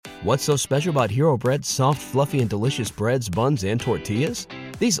What's so special about Hero Bread's soft, fluffy, and delicious breads, buns, and tortillas?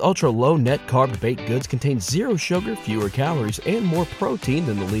 These ultra-low net-carb baked goods contain zero sugar, fewer calories, and more protein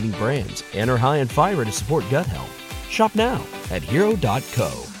than the leading brands, and are high in fiber to support gut health. Shop now at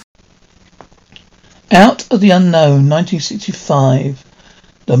hero.co. Out of the Unknown, 1965.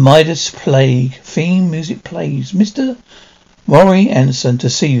 The Midas Plague. Theme music plays. Mr. Maury Anderson, to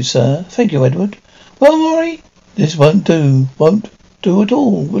see you, sir. Thank you, Edward. Well, Maury, this won't do. Won't do at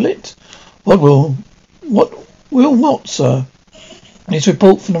all, will it? What will, sir? It's a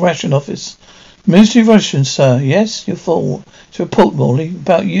report from the ration office. Ministry of Rations, sir. Yes, you fool. It's a report, Morley,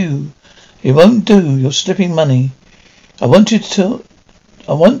 about you. It won't do. You're slipping money. I want to tell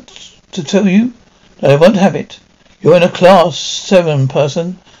you that I won't have it. You're in a Class 7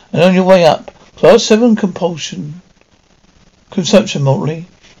 person and on your way up. Class 7 consumption, Morley.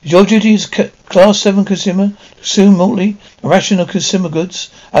 Your duty as Class 7 consumer to consume, Morley, a ration of consumer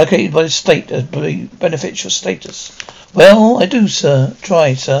goods allocated by the state that benefits your status. Well, I do, sir.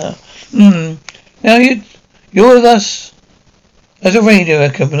 Try, sir. Now you're with us as a radio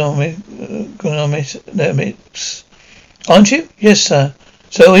economics, aren't you? Yes, sir.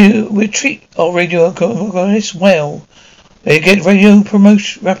 So we treat our radio economists well. They get radio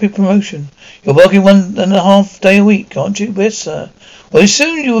rapid promotion. You're working 1.5 days a week, aren't you? Yes, sir. Well,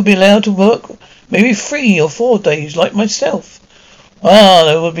 soon you will be allowed to work maybe 3 or 4 days, like myself. Ah,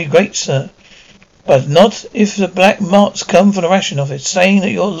 that would be great, sir. But not if the black marks come from the ration office, saying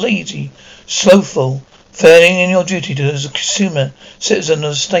that you're lazy, slothful, failing in your duty to as a consumer, citizen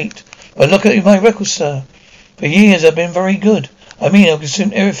of the state. But look at my record, sir. For years I've been very good. I've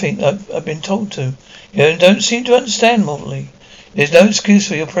consumed everything I've been told to. You don't seem to understand, Morley. There's no excuse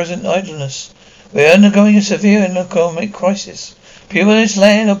for your present idleness. We're undergoing a severe economic crisis. People in this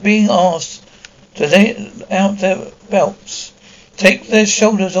land are being asked to lay out their belts, take their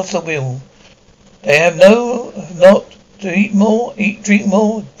shoulders off the wheel. They have not to eat more, drink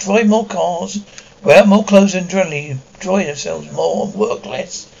more, drive more cars, wear more clothes and generally enjoy themselves more and work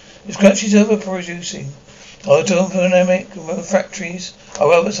less. This country's overproducing. Autonomic factories, our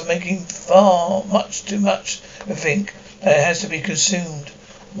robots are making much too much. I think that it has to be consumed.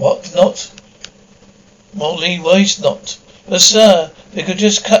 What not? Morley, waste not. But sir, they could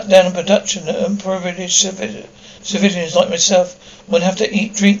just cut down on production and privileged civilians like myself wouldn't have to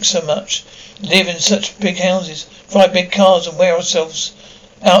eat, drink so much, live in such big houses, drive big cars and wear ourselves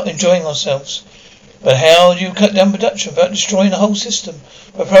out enjoying ourselves. But how do you cut down production without destroying the whole system?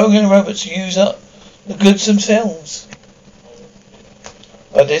 By programming robots to use up the goods themselves.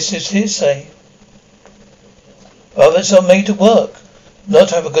 But this is hearsay. Robots are made to work, not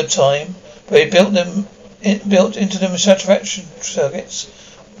to have a good time. But built into them satisfaction circuits.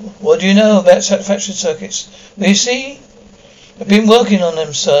 What do you know about satisfaction circuits? Well, you see, I've been working on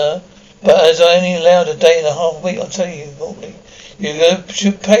them, sir. But as I only allowed 1.5 days a week, I'll tell you, Morley, you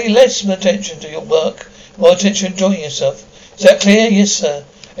should pay less attention to your work, more attention to enjoying yourself. Is that clear? Yes, sir.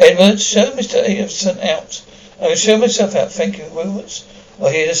 Edward, show Mr. Anderson out. I will show myself out. Thank you, Robots.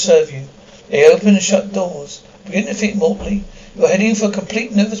 I'm here to serve you. They open and shut doors. Begin to think, Morley. You're heading for a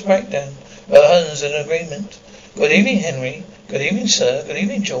complete nervous breakdown. Well, Hans, an agreement. Good evening, Henry. Good evening, sir. Good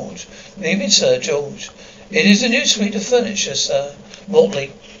evening, George. Good evening, Sir George. It is a new suite of furniture, sir.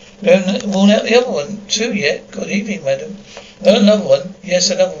 Morley. Don't worn out the other one, too, yet. Good evening, madam. Another one? Yes,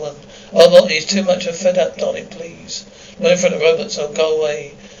 another one. Oh, Morley, it's too much. I'm fed up, darling, please. Not in front of robots, I'll go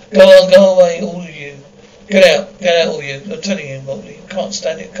away. Go away, all of you. Get out, all of you. I'm telling you, Morley. I can't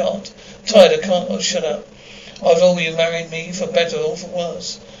stand it, can't. I'm tired, I can't. Oh, shut up. After all, you married me for better or for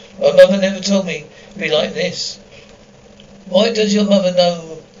worse. My mother never told me it'd be like this. Why does your mother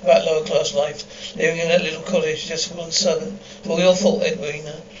know about lower class life, living in that little cottage just for one servant? It's all your fault,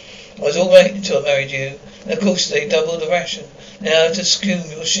 Edwina. I was all right until I married you. And of course they doubled the ration. Now I have to scoom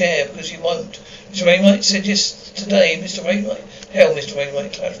your share because you won't. Mr. Wainwright said yesterday, Mr. Wainwright. Hell, Mr.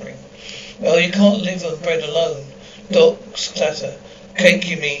 Wainwright, clattering. Well, you can't live on bread alone. Dogs clatter. Cake,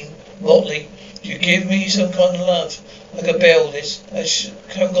 you mean. Motley, you give me some kind of love. I could bear all this. I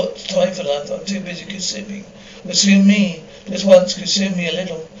haven't got time for love. I'm too busy consuming. Consume me. Just once, consume me a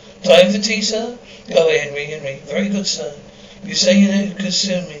little. Time for tea, sir? Go away, Henry. Very good, sir. You say you're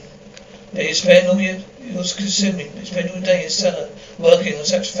consuming. Then you spend all you're consuming. You spend all day in cellar, working on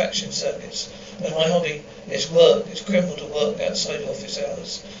satisfaction circuits. That's my hobby. It's work. It's criminal to work outside office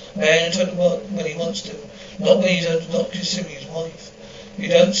hours. Man entitled to work when he wants to, not when he's not consuming his wife. If you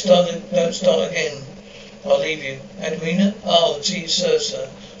don't start again, I'll leave you. Edwina? Oh, gee, sir.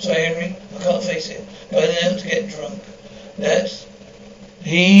 Sorry, Henry, I can't face it. Going out to get drunk. That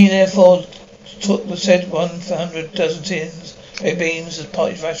he therefore took the said 100 dozen tins baked beans as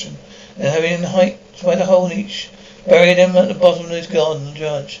party fashion, and having height by the hole in each, bury them at the bottom of his garden,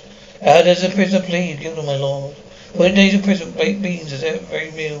 Judge. How does the prisoner plead, guilty, my lord? 40 days of prison, baked beans is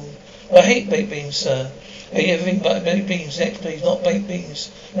every meal. I hate baked beans, sir. I hate everything but baked beans. Next, please, not baked beans.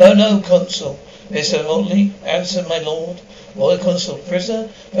 No, consul. Mr. Motley, answer, my lord. What, consul? Prisoner?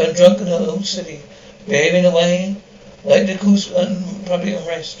 Found drunk in the old city. Behaving away like the cause public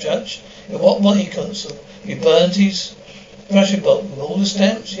unrest, Judge. In what way, consul? You burned his thrashing box with all the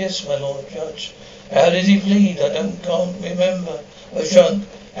stamps? Yes, my lord, Judge. How did he plead? Can't remember. I was drunk.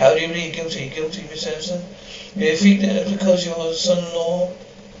 How do you plead? Guilty, Miss Anderson. You think that because you're my son-in-law,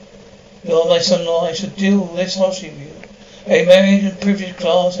 I should deal less harshly with you. A married and privileged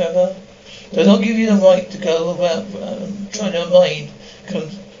class, however, does not give you the right to go about trying to undermine the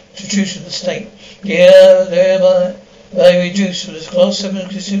constitution of the state. Yeah, thereby reduced from the class 7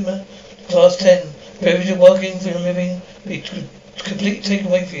 consumer to class 10. Privilege of working for a living be completely taken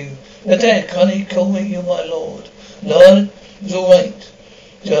away from you. Now, Dad, can't you call me my lord? Lord, it's all right.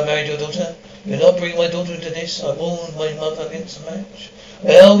 Do I marry your daughter? You will not bring my daughter into this. I warned my mother against the match.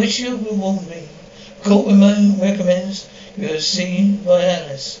 Well, I wish you would warn me. Court recommends you are seen by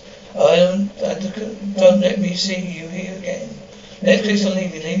Alice. Don't let me see you here again. Next place I'm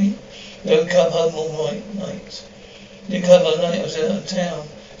leaving. Don't come home all night. Didn't come all night. I was out of town.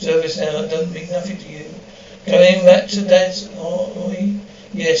 Service now. It don't mean nothing to you. Going back to Dad's,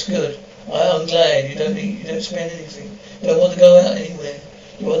 yes, good. I'm glad you don't spend anything. Don't want to go out anywhere.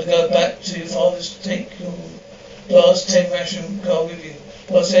 You want to go back to your father's to take your class 10 ration car with you.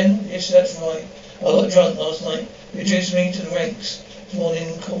 Class 10? Yes, that's right. I got drunk last night. Reduced me to the ranks this morning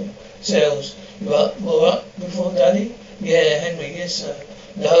in court. Cells. Were up before Daddy? Yeah, Henry, yes, sir.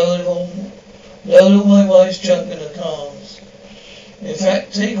 Load all my wife's junk in the cars. In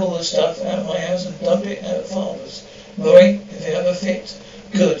fact, take all the stuff out of my house and dump it at father's. Murray, if you have a fit,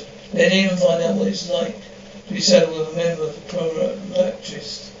 good. Let him find out what it's like to be saddled with a member of the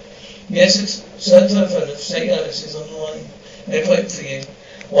pro-electrist. Yes, it's telephone of St. Alice is on the line. They're waiting for you.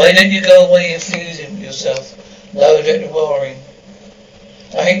 Why don't you go away and fuse him yourself? No electric wiring.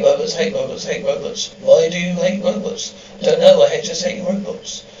 I hate robots. Why do you hate robots? I don't know, I just hate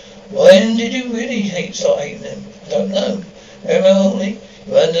robots. When did you really start hating them? I don't know. Remotely,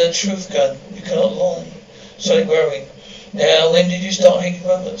 you're under a truth gun. You cannot lie. Sorry, worrying. Now, when did you start hating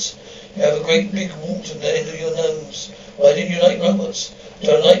robots? You have a great big wart at the end of your nose. Why did you like robots?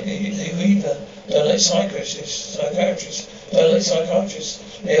 Don't like you either. Don't like psychiatrists. Don't like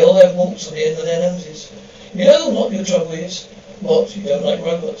psychiatrists. They all have warts on the end of their noses. You know what your trouble is? What? You don't like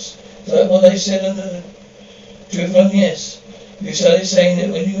robots? Is that what they said on the truth gun? Yes. You started saying it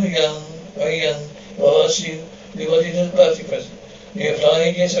when you were young, very young. I asked you, we wanted a birthday present. You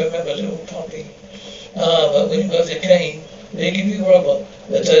replied, yes, I remember, little puppy. But when your birthday came, they give you a robot,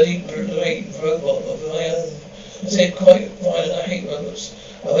 a dirty, great robot of my own. I said, quite fine, I hate robots.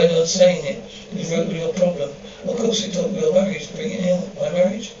 I went on saying it. You wrote with your problem. Of course, it took your marriage to bring it in. My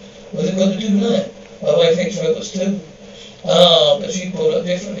marriage? What's it got to do with that? My wife hates robots too. But she brought up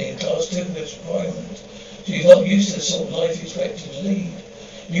differently in class 2 environment. She's not used to the sort of life you expect to lead.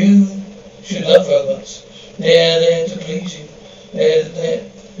 You should love robots. They're there to please you. They're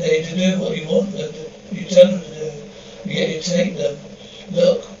there to do what you want them to. You tell them to do. You get to take them.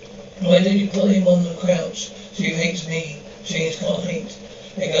 Look, why don't you put him on the couch? She hates me. Machines can't hate.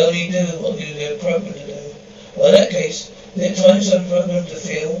 They can only do what they're programmed to do. Well, in that case, they're trying some program to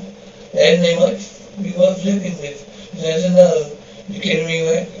feel. Then they might be worth living with. As I know, you can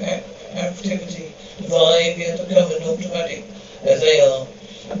activity, the vibe, you have to come in automatic, as they are.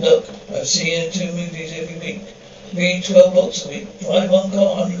 Look, I've seen 2 movies every week. Read 12 books a week. Drive one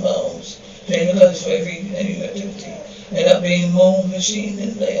car 100 miles. Change the clothes for any activity. End up being more machine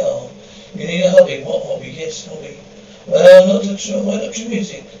than they are. You need a hobby. What hobby? Yes, hobby. Well, why not your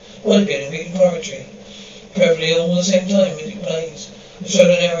music? Well, again, reading poetry. Preferably all at the same time music plays. I shot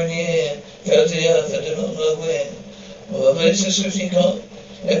an arrow in the air, fell to the earth, I do not know where. Well, but it's a swiftly can't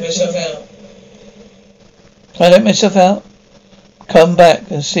let myself out. Can I let myself out? Come back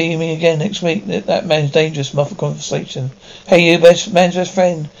and see me again next week. That man's dangerous, muffled conversation. Hey, you, man's best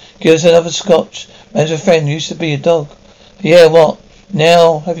friend. Give us another scotch. Man's best friend used to be a dog. Yeah, what?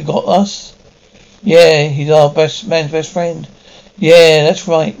 Now, have you got us? Yeah, he's our man's best friend. Yeah, that's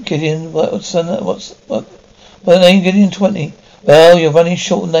right, Gideon. What's the name, Gideon? 20. Well, you're running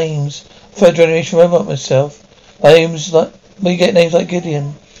short of names. Third generation robot myself. Names like, we get names like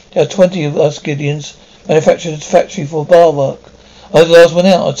Gideon. There are 20 of us Gideons. Manufactured a factory for bar work. I was the last one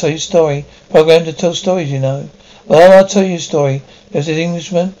out. I'll tell you a story. Programmed to tell stories, you know. Well, I'll tell you a story. There's an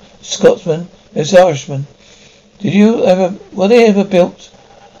Englishman, a Scotsman, there's an Irishman. Did they ever build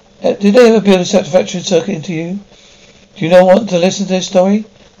a satisfaction circuit into you? Do you not want to listen to this story?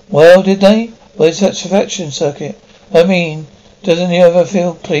 Well, did they? Well, it's a satisfaction circuit. I mean, doesn't you ever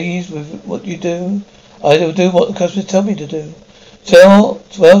feel pleased with what you do? I will do what the customers tell me to do. So,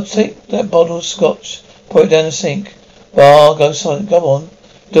 well, take that bottle of scotch, put it down the sink. Bar, go silent, go on.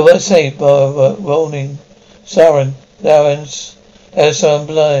 Do what I say, bar, rolling, Larens, and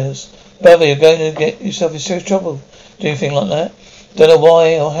Blair's. Brother, you're going to get yourself in serious trouble. Do anything like that. Don't know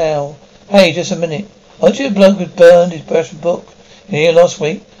why or how. Hey, just a minute. Aren't you the bloke who burned his Bradford book in here last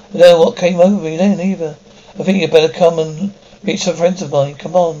week? I don't know what came over me then either. I think you'd better come and meet some friends of mine.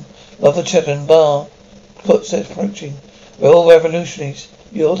 Come on. Love the Chetland Bar. Footsteps approaching. We're all revolutionaries.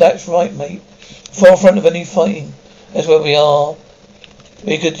 That's right, mate. Forefront of any fighting. That's where we are.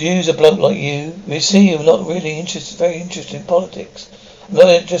 We could use a bloke like you. We see you're not really very interested in politics. I'm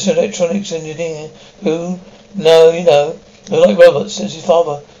not just an electronics engineer who, look like robots since his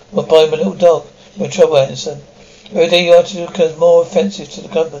father went by him a little dog. You're in trouble, Anderson. Every day your attitude becomes more offensive to the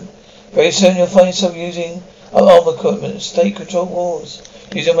government. Very soon you'll find yourself using up armor equipment in state-controlled wars.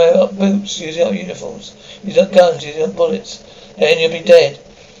 Using up boots, using up uniforms, using up guns, using up bullets. Then you'll be dead.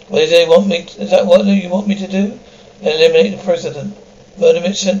 Is that what you want me to do? Eliminate the president.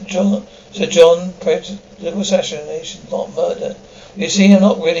 Murder Sir John, political assassination, not murder. You see, I'm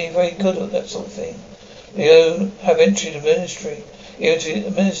not really very good at that sort of thing. You have entry to the ministry, even to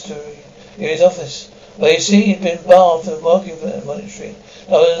the ministry, in his office. Well, you see, he's been barred from working for the ministry.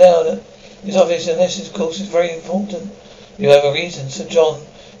 I will allow that his office, unless his course is very important. You have a reason. Sir John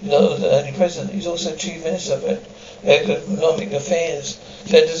is not only president, he's also chief minister of economic affairs.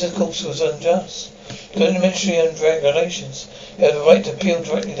 Said that his course was unjust. During the ministry and regulations, you have the right to appeal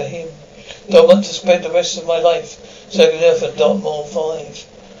directly to him. Don't want to spend the rest of my life serving there for Dartmoor 5.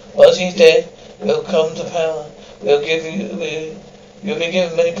 Once he's dead, we'll come to power. You'll be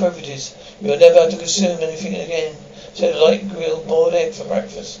given many privileges. You'll never have to consume anything again. So like grilled boiled egg for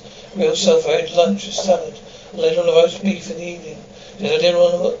breakfast, grilled self-made lunch with salad, a little roast beef in the evening. There's a dinner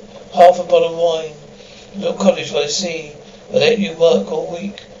on half a bottle of wine. A little cottage by the sea. I'll let you work all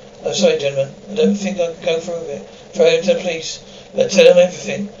week. I'm sorry, gentlemen. I don't think I can go through with it. Throw him to the police. But tell them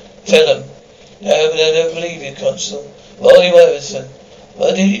everything. Tell them. They'll never believe you, Constable. Well, you Everson.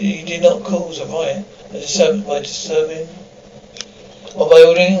 But you did not cause a riot by disturbing. Or by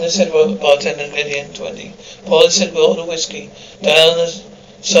ordering the said bartender Gideon 20. Pour the said bottle of whiskey down the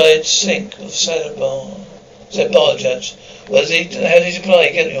side sink of salad bar. Said bar judge. How did you apply?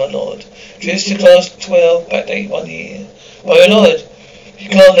 Get me, my lord. Reduced to class 12, backdate 1 year. My lord, you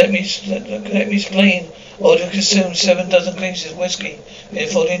can't let me explain. Or to consume 7 dozen cases of whiskey in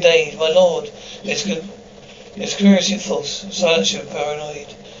 14 days. My lord, it's conspiracy false. Silence, you're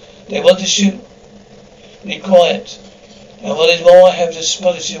paranoid. They want to shoot. Be quiet. And what is more, I have just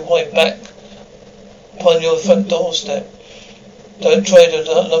spotted your white back upon your front doorstep. Don't try to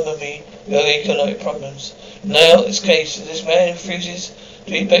lumber me with your economic problems. Now, this case, this man refuses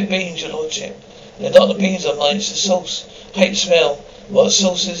to eat baked beans, your lordship. They're not the beans I mind, it's the sauce. Hate the smell. What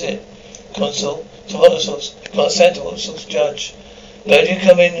sauce is it? Consul, tomato sauce. Can't stand tomato sauce, judge. Don't they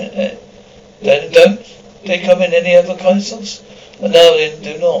come in any other kind of sauce? No, then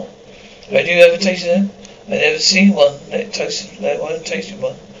do not. Have you ever tasted them? I've never seen one. Tasted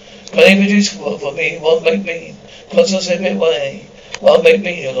one. Can you produce for me 1 baked bean? Consul said a bit way. 1 baked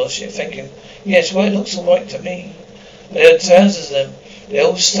bean, your lordship, thank you. Yes, well, it looks all right to me. But there are thousands of them. They're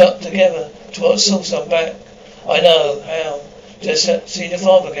all stuck together. Tomato sauce on back. I know. How? Just seen your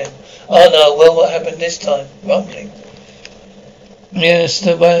father again. Oh no, well, what happened this time? Rumbling. Yes,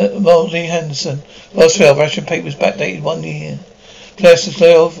 the Mouldy Henderson. Last 12 ration papers backdated 1 year. Plus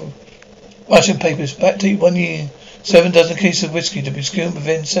 12 ration papers backdated 1 year. 7 dozen cases of whiskey to be consumed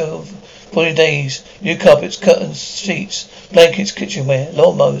within 40 days. New carpets, curtains, sheets, blankets, kitchenware,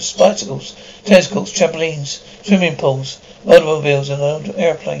 lawnmowers, bicycles, tennis courts, trampolines, swimming pools, automobiles and an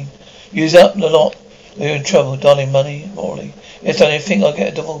airplane. Use up the lot. We're in trouble, darling money, Morley. Yes, I don't think I'll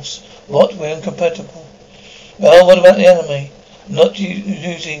get a divorce. What? We're incompatible. Well, what about the enemy? Not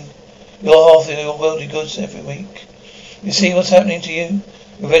using your half of your worldly goods every week. You see what's happening to you?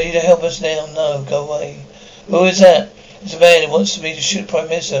 You're ready to help us now? No, go away. Who is that? It's a man who wants me to shoot Prime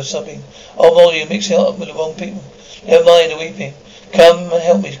Minister or something. Oh, Molly, you're mixing it up with the wrong people. Never mind the weeping. Come and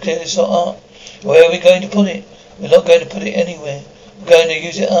help me clear this lot up. Where are we going to put it? We're not going to put it anywhere. We're going to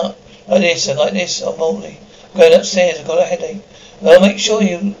use it up. Like this and like this. Oh, Molly. I'm going upstairs. I've got a headache. Well, make sure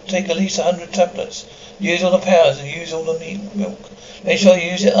you take at least 100 tablets. Use all the powers and use all the milk. Make sure you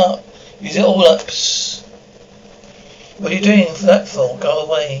use it up. Use it all up. Psst. What are you doing that for? Go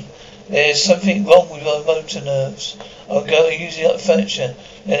away. There's something wrong with my motor nerves. I'll go and use it up furniture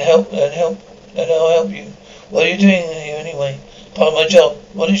and I'll help you. What are you doing here anyway? Part of my job.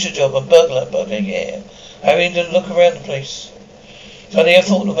 What is your job? I'm burglar. Burglar, yeah. Having to look around the place. Suddenly I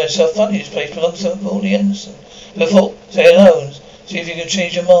thought to myself, funny, this place belongs to Morley Anderson. So I thought, say hello and see if you can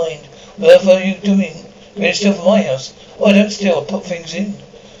change your mind. What are you doing? Going to steal from my house? Oh, I don't steal, I put things in.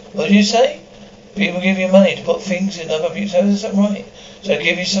 What did you say? People give you money to put things in other people's houses, is that right? So I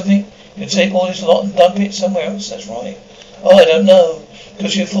give you something, you can take all this lot and dump it somewhere else, that's right. Oh, I don't know.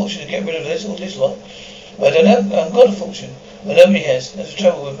 Because you're fortunate to get rid of all this lot. I don't know, I haven't got a fortune. But nobody has. That's the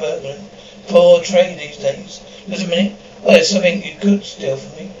trouble with burgling. Poor trade these days. Just a minute. Oh, there's something you could steal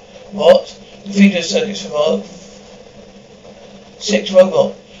from me. What? The feeder circuits from our 6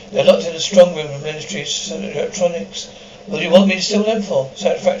 robot. They're locked in a strong room in Ministry's electronics. What do you want me to steal them for?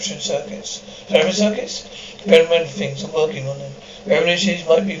 Satisfaction circuits. Satisfaction circuits? Experimental things. I'm working on them. Revolutionaries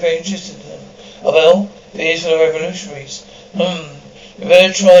might be very interested in them. Oh well, these for the revolutionaries. We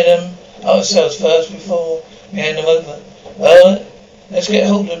better try them ourselves first before we hand them over. Well, let's get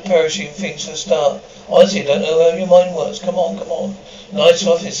hold of the perishing things for a start. Honestly, I don't know how your mind works. Come on, come on. Nice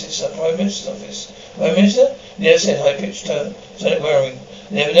office. It's the Prime Minister's office. Prime Minister? Yes, said high-pitched tone. Started worrying.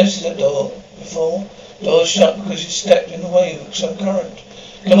 Never noticed that door before. Door's shut because it's stacked in the way with some current.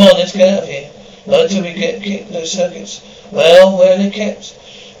 Come on, let's get out of here. Not until we get those circuits. Well, where are they kept?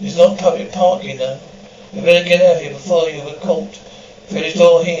 It's not public parking, though. We better get out of here before you were caught. Through this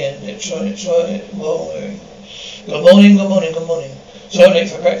door here. Try it. Good morning, good morning, good morning. Sorry late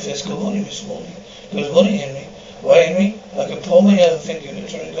for breakfast. Good morning, Miss Morley. Good morning, Henry. Why, Henry? I can pour my own thinking of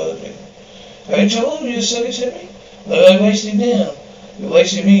trying to go ugly. Having trouble with your circuits, Henry? What am I wasting now? You're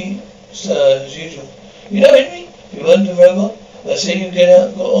wasting me, sir, as usual. You know, Henry, if you weren't a robot, I'd say you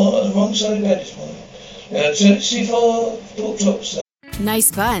got on the wrong side of bed this morning. C4 pork chops, sir.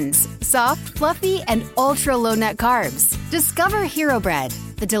 Nice buns, soft, fluffy, and ultra-low net carbs. Discover Hero Bread,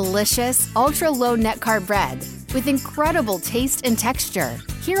 the delicious, ultra-low net carb bread with incredible taste and texture.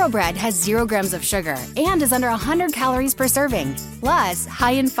 Hero Bread has 0 grams of sugar and is under 100 calories per serving. Plus,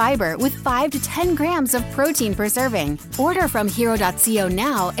 high in fiber with 5 to 10 grams of protein per serving. Order from hero.co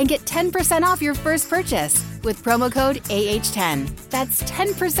now and get 10% off your first purchase with promo code AH10. That's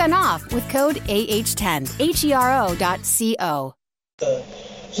 10% off with code AH10. HERO.co.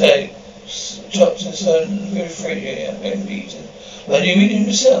 Say, chops and so very free, and beaten. But you eat him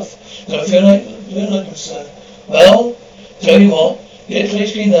yourself. So I feel like him, sir. Well, tell you what, get the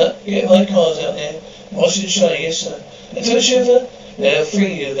place cleaned up, get my cars out there, wash and shine, yes, sir. And tell the chauffeur, there are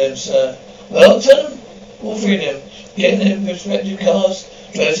 3 of them, sir. Well, tell them, all 3 of them, get in their respective cars,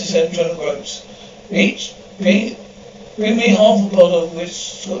 drive to Central Groats. Each, bring me half a bottle of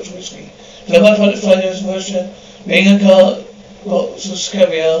Scotch whiskey. Tell my pilot fly those motion, bring a car, box of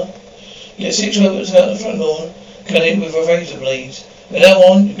caviar, get 6 robots out the front lawn, cut it with a razor blades. From now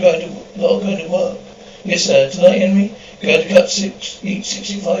on, you're not going to work. Yes, sir. Tonight, Henry, you're going to eat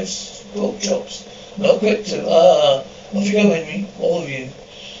 65 pork chops. Not quick to. Off you go, Henry. All of you.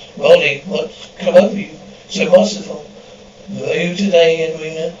 Rolly, what's come over you? So masterful. Who are you today,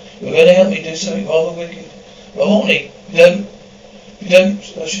 Henrina? You're going to help me do something rather wicked. But Morley, if you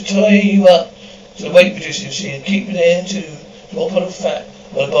don't, I should tie you up to the weight producing machine and keep it there too. Small pot of fat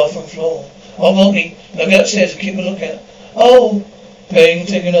on the bathroom floor. Oh, Morley, now go upstairs and keep a lookout. Oh, paying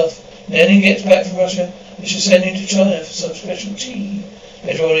taken off. Then he gets back from Russia, they should send him to China for some special tea.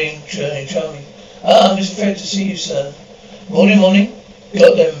 Petroleum charming. Mr. Fred, to see you, sir. Morning.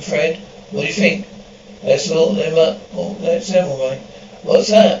 Got them, Fred. What do you think? Let's sort them up. Oh, that's them all right. What's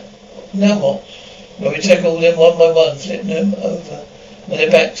that? Now what? Well, we take all them one by one, flip them over. When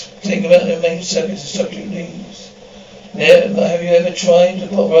they're back, take them out of their main circuits and substitute leaves. Have you ever tried to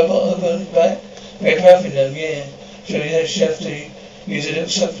put a robot over his back? Very powerful though, yeah. So you have to use a little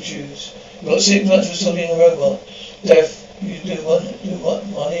substitutes. You've got 6 months for studying a robot. Death, you do one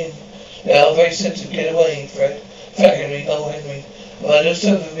in. They are very sensitive. Get away, Fred. Fat Henry, Henry. Well, I just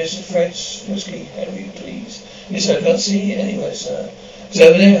over Mr. Fred's whiskey, Henry, please. Yes, sir, I can't see it anywhere, sir. It's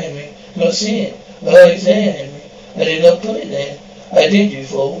over there, Henry. Can't see it. Well, it's there, Henry. I did not put it there. I did, you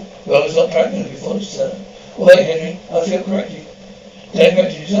fool. Well, I was not pregnant before, sir. All right, Henry, I feel correctly. Dad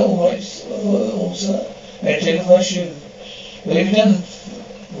corrected you. All right, sir. Henry, take off my shoe.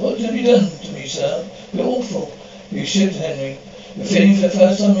 What have you done to me, sir? You're awful. You should, Henry. You're feeling for the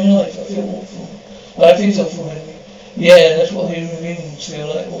first time in your life. I feel awful. Life is awful, Henry. Yeah, that's what human beings feel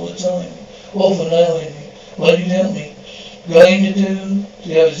like all the time. Awful now, Henry. Why did you help me? Going to do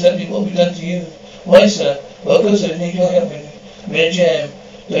exactly what we've done to you. Why, sir? Well, because I need your help, Henry. I'm in a jam.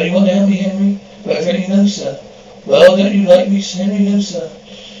 Don't you want to help me, Henry? But if you know, sir. Well, don't you like me, Henry? No, sir.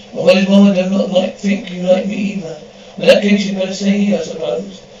 What is more, I do not think you like me either. In that case, you better stay here, I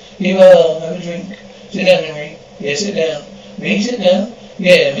suppose. Here you are, have a drink. Sit down, Henry. Yeah, sit down. Me sit down?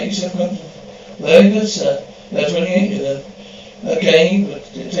 Yeah, make yourself comfortable. Very good, sir. There are 28 of them. Okay, but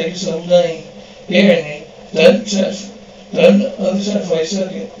it'll take us all day. Here, Henry. Don't over-satisfy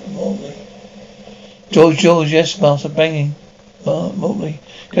circuit, Mortley. George, yes, Master, banging. Mortley.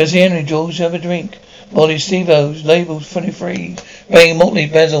 Go see Henry, George, have a drink. Molly, Steve-O's, labels 23. Banging, Mortley,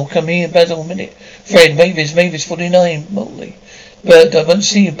 Basil, come here, Basil, minute. Fred, Mavis, 49, Mortley. Bert, I want to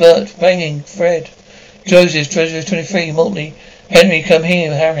see you, Bert, banging, Fred. Joseph, Treasure 23, Mortley. Henry, come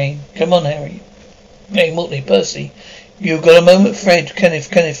here, Harry. Come on, Harry. Bang, Mortley, Percy. You've got a moment, Fred,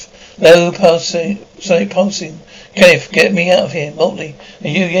 Kenneth. Low pulsing. Kenneth, get me out of here, Mortley.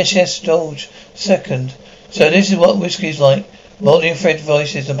 And you, yes, George. Second. So this is what whiskey's like. Mortley and Fred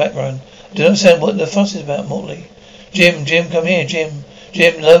voices in the background. I do not understand what the fuss is about, Mortley. Jim, come here, Jim,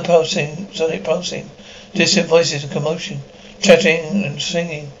 low pulsing, sonic pulsing. Distant voices and commotion. Chatting and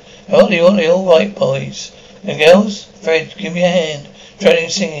singing. Mortley, all right, boys. And girls? Fred, give me a hand. Chatting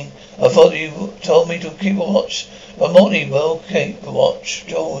and singing. I thought you told me to keep a watch. But Mortley will keep a watch.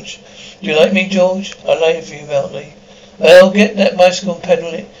 George. Do you like me, George? I like for you, Mortley. Well, get that bicycle and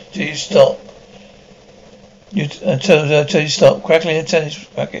pedal it till you stop. Till you stop. Crackling the tennis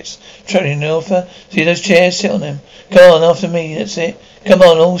rackets. Treading the offer. See those chairs? Sit on them. Come on, after me. That's it. Come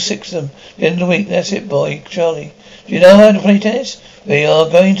on, all 6 of them. The end of the week. That's it, boy. Charlie. Do you know how to play tennis? We are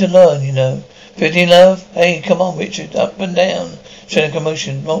going to learn, you know. 15, love? Hey, come on, Richard. Up and down. Showing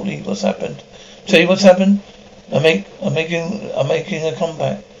commotion. Mortley, what's happened? Tell you what's happened? I'm making a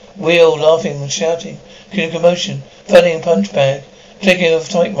comeback. Wheel, laughing and shouting. Killing commotion. Thudding punch bag. Clicking of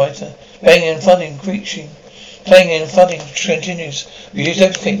typewriter. Banging and thudding, creaking. Playing and thudding continues. We use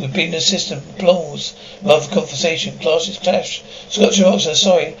everything. We've beaten the system. Applause. Love conversation. Classes clash. Scotch and Oxford,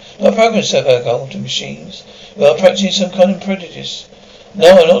 sorry. Not programmed to serve alcohol to machines. We are practicing some kind of prejudice.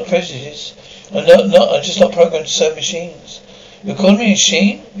 No, I'm not prejudiced. I'm just not programmed to serve machines. You're calling me a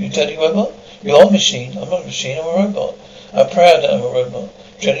machine? You dirty robot? You're a machine. I'm not a machine. I'm a robot. I'm proud that I'm a robot.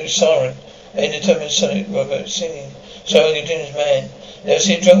 Dreading siren. Indeterminate sonic robot singing. Showing a dinner's man. Never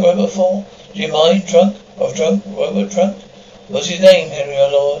seen a drunk robot before? Do you mind? Drunk? Robot drunk? What's his name, Henry,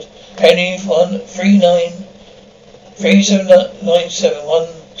 our lord? Henry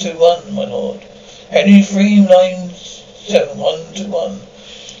 3797121, my lord. Henry 3977121.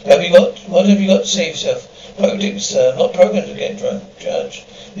 What have you got to say yourself? Practice, sir. I'm not programmed to get drunk, Judge.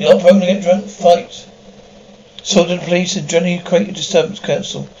 You're not programmed to get drunk? Fight. Sword of the police and Johnny created disturbance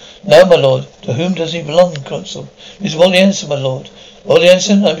council. Now, my lord, to whom does he belong, council? This is Wally Anderson, my lord. Wally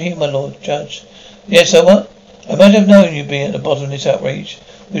Anderson, I'm here, my lord, Judge. Yes, so what? I might have known you'd be at the bottom of this outrage.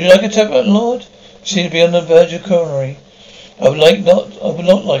 Would you like a tablet, Lord? You seem to be on the verge of coronary. I would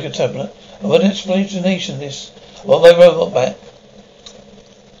not like a tablet. I want an explanation of this. I want my robot back.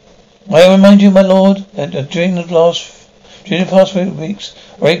 May I remind you, my lord, that during the past few weeks,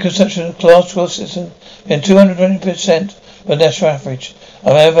 rate of consumption of class 12 system been 220% of the national average.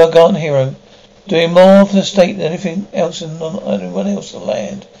 I'm a garden hero, doing more for the state than anything else than anyone else in the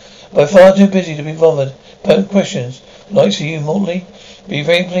land. By far too busy to be bothered. Potent questions. Like to you, Mortley. Be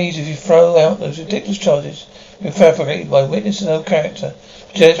very pleased if you throw out those ridiculous charges been fabricated by witness and no character.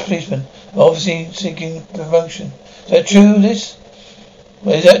 Jealous policeman, obviously seeking promotion. Is that true, this?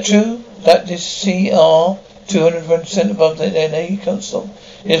 Well, is that true? That this CR 200% above the NA Council?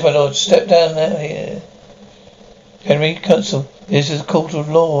 Yes, my lord. Step down now here. Henry Council. This is a court of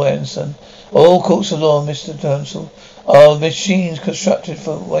law, Anderson. All courts of law, Mr. Council, are machines constructed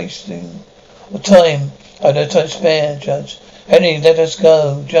for wasting of time. I have no time to spare, Judge. Henry, let us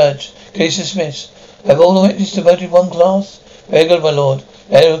go, Judge. Case dismissed. Have all the witnesses devoted one class? Very good, my lord.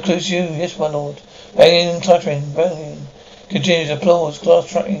 That includes you. Yes, my lord. Banging and clattering, banging. Continues applause, class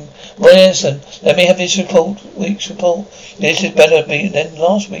tracking. Roy Anderson, let me have this week's report. This is better than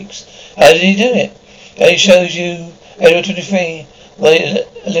last week's. How did he do it? It shows you, Edward 23, what a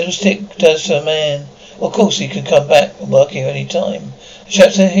little stick does to a man. Of course he can come back and work here any time.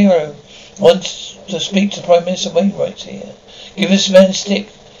 Shouts a hero. Wants to speak to Prime Minister Wainwright's here. Give this man a stick.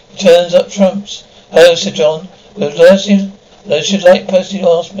 He turns up trumps. Hello, Sir John. I should like personally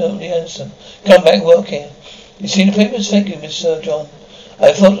ask Milton Anderson. Come back and work here. You seen the papers? Thank you, Mr. John.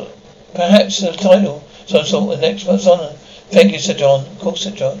 I thought perhaps the title, some sort of next month's honour. Thank you, Sir John. Of course,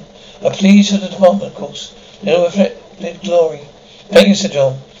 Sir John. A plea for the department, of course. They'll reflect glory. Thank you, Sir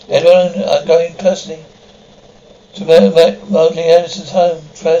John. Edward, I'm going personally to Marley Anderson's home,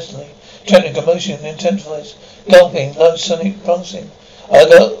 personally. Tracking commotion intensifies. Gulping, low sonic pulsing. I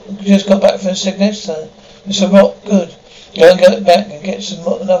just got back from sickness, sir. Mr. Rock, good. Go and go back and get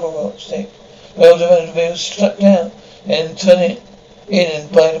another rock stick. Well, the wheels stuck down and turn it in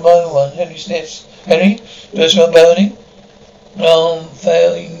and buy my own one. Henry sniffs. Henry, do I smell burning?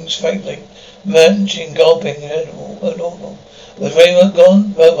 Failings faintly. Munching, gulping, and awful. Was Raymond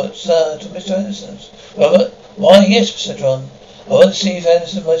gone? Robert, sir, to Mr. Anderson's. Robert? Why, yes, Mr. John. I want to see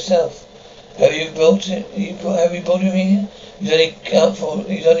Anderson myself. Have you brought it? Have you brought him here? He's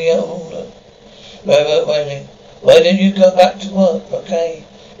only out of order. Robert wailing. Why didn't you go back to work? Okay.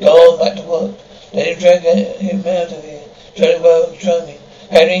 Go on back to work. Let him drag him out of here. Show me.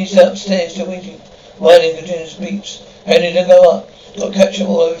 Henry's upstairs still waiting. Whining continuous beeps. Henry, don't go up. Got ketchup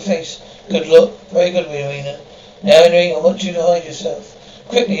all over your face. Good look. Very good, Rowena. Now, Henry, I want you to hide yourself.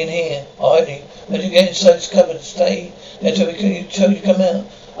 Quickly in here. Hide you. When you get inside this cupboard, stay until you come out.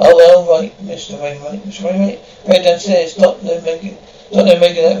 Oh, well, right, Mr. Wainwright. Mr. Wainwright, right downstairs. Stop them making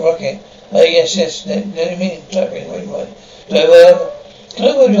that rocket. Yes. Let him in. Sorry, Wainwright. So, can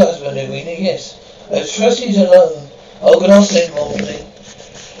I go to your husband, Rowena? Yes. I trust he's alone. Oh, good afternoon, Morley.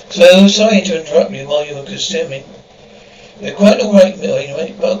 So, sorry to interrupt you while you were consuming. You're quite all right,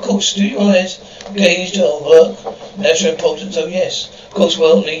 Wainwright, but of course, do you realize gauged on work, national importance? Oh, yes. Of course,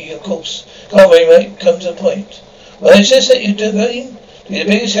 worldly, of course. Come on, Wainwright, come to the point. Well, it says that you're going to be the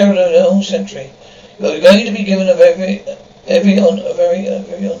biggest herald of the whole century. You're going to be given a very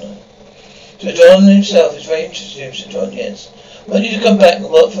honor. Sir John himself is very interested in Sir John, yes. I want you to come back and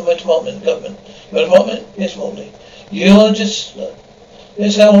work for my department, government. Your department? Yes, Morley. You are just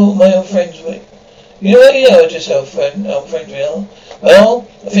how all my old friends were. You know just how old friends we are. Well,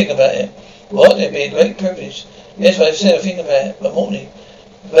 I think about it. What? It'd be a great privilege. Yes, but I said I think about it. But Morley,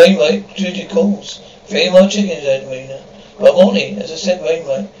 Wainwright, duty calls. 3 more chickens, Edwina. But Morley, as I said,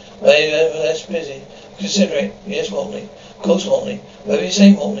 Wainwright, less busy. Consider it. Yes, Morley. Of course, Morley. Whatever you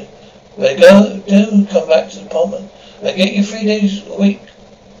say, Morley. But do come back to the department. I get you 3 days a week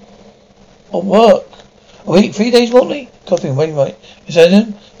of work. A week, 3 days, Morley? Coughing, Wainwright. Miss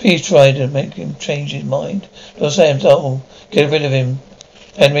Adam, please try to make him change his mind. Don't say I'm dull. Get rid of him.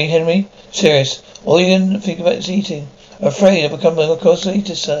 Henry, serious. All you can think about is eating. I'm afraid I've become a coarse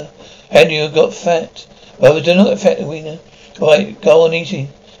eater, sir. Henry, you've got fat. Well, do not affect the wiener. All right, go on eating.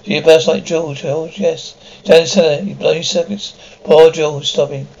 Do you burst like George, yes. Down the cellar, you bloody circuits. Poor George,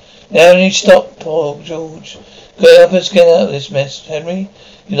 stop him. Now you stop, poor George. Help us get out of this mess, Henry.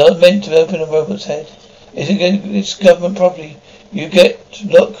 You're not meant to open a robot's head. It's government property.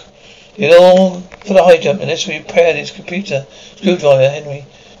 Look. You're all for the high jump unless we repair this computer screwdriver, Henry.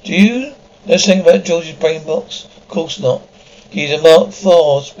 Do you know something about George's brain box? Of course not. He's a Mark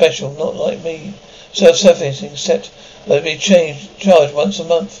IV special, not like me. Self-servicing, except that be charged once a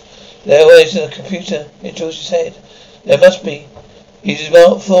month. There is a computer in George's head. There must be. He's a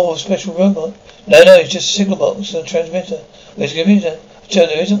Mark IV special robot. No, it's just a signal box and a transmitter. Where's the computer? I tell you,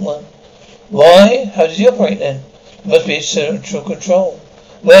 there isn't one. Why? How does he operate then? It must be a central control.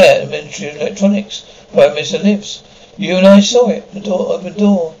 Where? The Ministry of Electronics. Prime Minister lives. You and I saw it. The open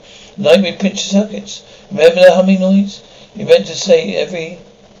door. The night we pinched the circuits. Remember the humming noise? He meant to say every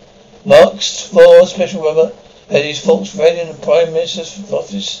Mark IV special robot had his faults read in the Prime Minister's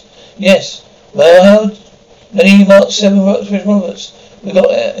office. Yes. Well, how many Mark VII special robots we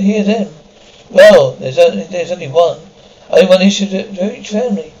got here then? Well, there's only one. Only one issue to each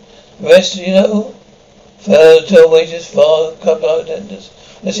family. The rest, hotel waiters, couple attendants.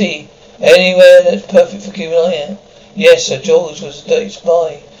 Let's see. Anywhere that's perfect for keeping an eye out. Yes, Sir George was a dirty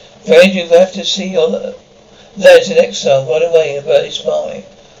spy. Afraid you have to see your lads in exile right away, a dirty spy.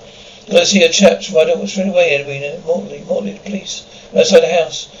 Got to see your chaps right away, Edwina. Morley, the police. Outside the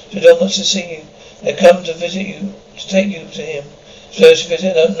house. Sir John wants to see you. They come to visit you, to take you to him. First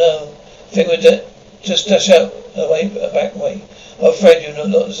visit, I don't know. Figured that just dash out a back way. I'm afraid you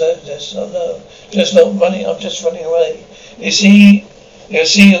not deserve this. Oh no. I'm just running away. You'll see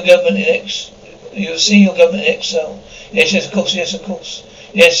your government in exile. Yes, of course.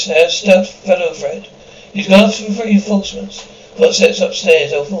 Yes, stout fellow Fred. He's gone for 3 enforcements. Got sets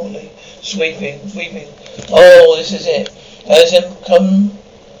upstairs, unfortunately. Weeping. Oh, this is it. Has him come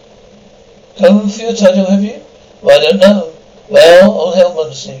for your title, have you? Well, I don't know. Well, all hell,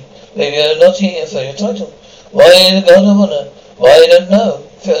 modesty. Maybe you're not here for your title. Why the God of honor? Why, I don't know.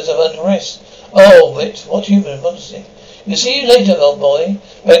 Feels of under arrest. Oh, wit, what human modesty. You'll see you later, old boy.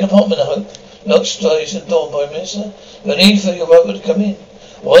 Back apartment, I hope. Not stories and door, Prime Minister. No need for your robot to come in.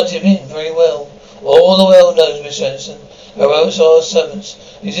 I want him in, very well. All the world knows, Miss Anderson. Our robots are our servants.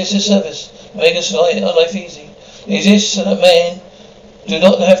 Is this a service? Make us our life easy. Is this so that men do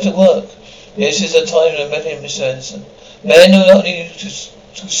not have to work? This is the time of rebellion, Miss Anderson. Men do not need to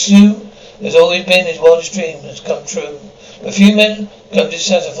sue. There's always been his wildest dream has come true. A few men become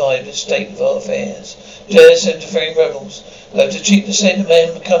dissatisfied with the state of our affairs. Dare send to free rebels. They have to cheat the state of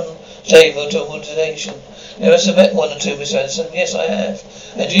men become stable to ordination. You must have met one or two, Miss Anderson. Yes, I have.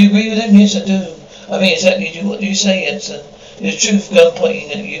 And do you agree with them? Yes, I do. I mean exactly what do you say, Anderson? Is the truth gun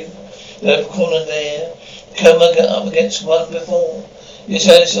pointing at you? The corner there. Come up against one before. Yes,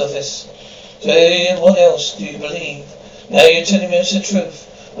 Alice office. So what else do you believe? Now you're telling me it's the truth.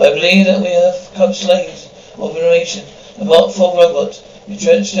 I believe that we have become slaves of a nation. A Mark IV robot is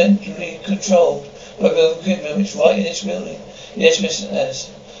transcendently controlled by the equipment which is right in this building. Yes, Mr.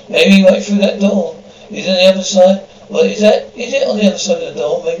 Anderson. Maybe right through that door. Is it on the other side? Well, is it on the other side of the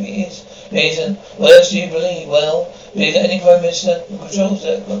door? Maybe it is. Reason. What else do you believe? Well, believe that any Prime Minister who controls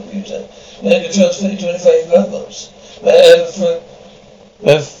that computer then controls 25 robots.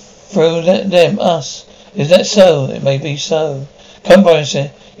 But through them, us. Is that so? It may be so. Come, Brian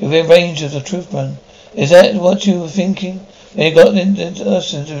said. You're within range of the truth run. Is that what you were thinking? When you got into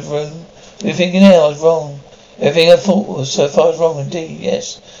us into the room? You're thinking now I was wrong. Everything I thought was so far was wrong indeed,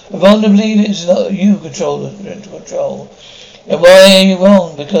 yes. I'm wrong to believe it's not you control. And why are you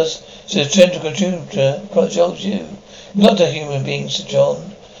wrong? Because it's a central computer controls you. Not a human being, Sir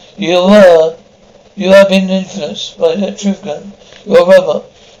John. You have been influenced by that truth gun. You're a robot.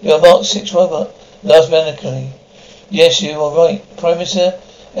 You're a Mark VI robot. Last manically. Yes, you are right. Prime Minister,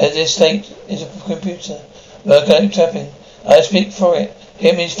 this state is a computer. Volcanic tapping. I speak for it.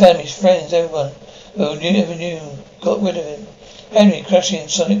 Him, his family, his friends, everyone who never knew, got rid of him. Henry, crashing in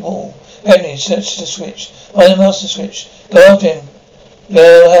sonic wall. Henry, search the switch. Find the master switch. Go after him.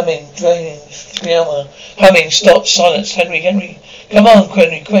 Go humming, draining, piano. Humming, stop, silence. Henry. Come on,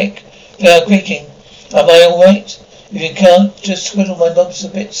 Henry, quick. They are creaking. Am I all right? If you can't, just twiddle my knobs a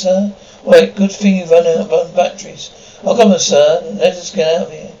bit, sir. Wait, good thing you run out of batteries. Oh, come on, sir. Let us get out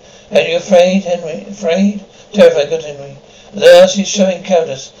of here. Henry, afraid? Henry, afraid? Terrified, good Henry. Thus he's showing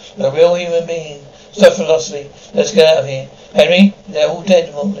cowardice, like a real human being. Stop philosophy. Let's get out of here. Henry, they're all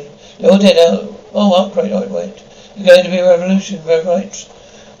dead, Motley. They're all dead out. Oh, upgrade, wait. You're going to be a revolution, very right.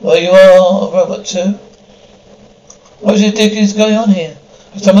 Well, you are a robot too. What is ridiculous going on here?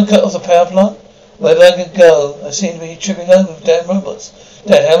 Has someone cut off the power plant? Wherever I could go, I seem to be tripping over with damn robots.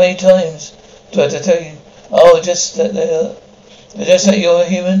 Dad, how many times do I have to tell you? Oh, just that you're a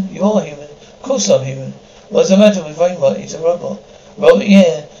human? You are human. Of course I'm human. What's the matter with Rainbow? He's a robot. Robot,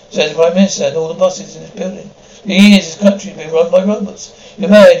 yeah. Says the Prime Minister and all the bosses in this building. For years this country's been run by robots. You're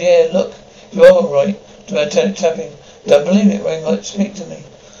married, yeah, look. You are right. To my tapping. Don't believe it, Rainbow. Speak to me.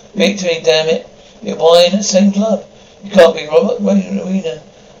 Speak to me, damn it. You're buying at the same club. You can't be Robert Arena.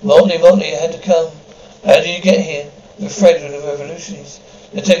 Motley, you had to come. How did you get here? With Fred with the revolutionaries.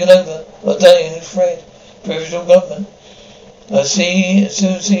 They're taking over. What done you with Fred? Provisional government. I'll soon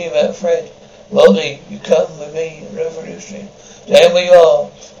see about Fred. Motley, you come with me, revolutionary. Damn where you are.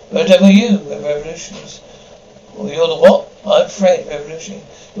 Whatever you, the revolutionaries. Well, you're the what? I'm Fred, revolutionary.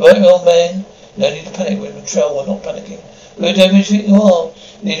 You right, old man? No need to panic with control. We're not panicking. Whatever you think you are,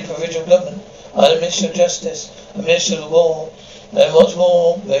 you need a provisional government. I'm the Minister of Justice, a Minister of the War, and what's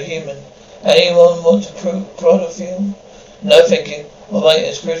more, they're human. Anyone want to prod of you? No thinking. All right,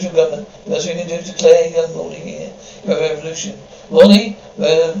 as provisional government, the best we can do is declare young Morley here for a revolution. Morley,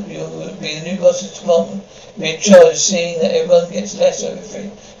 you'll be the new boss of the department. You'll be in charge of seeing that everyone gets less over free.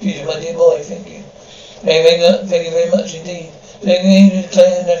 Future, my dear boy, thank you. Thank you very much indeed. Thank you to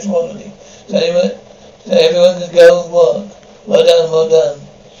declare national holiday. So everyone can go and work. Well done.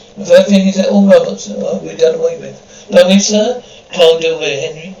 The first thing is that all robots we're done away with. Don't we, sir? Can't do away with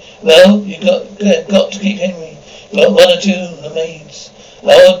Henry. Well, you've got to keep Henry. Got one or two of the maids.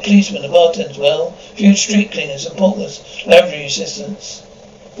 Oh, policemen, the bartenders, well, few street cleaners and porters, laboratory attendants.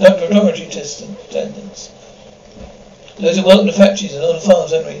 Those who work in the factories and on the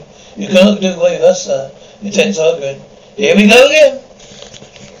farms, Henry. You cannot do away with us, sir. The tense arguing. Here we go again.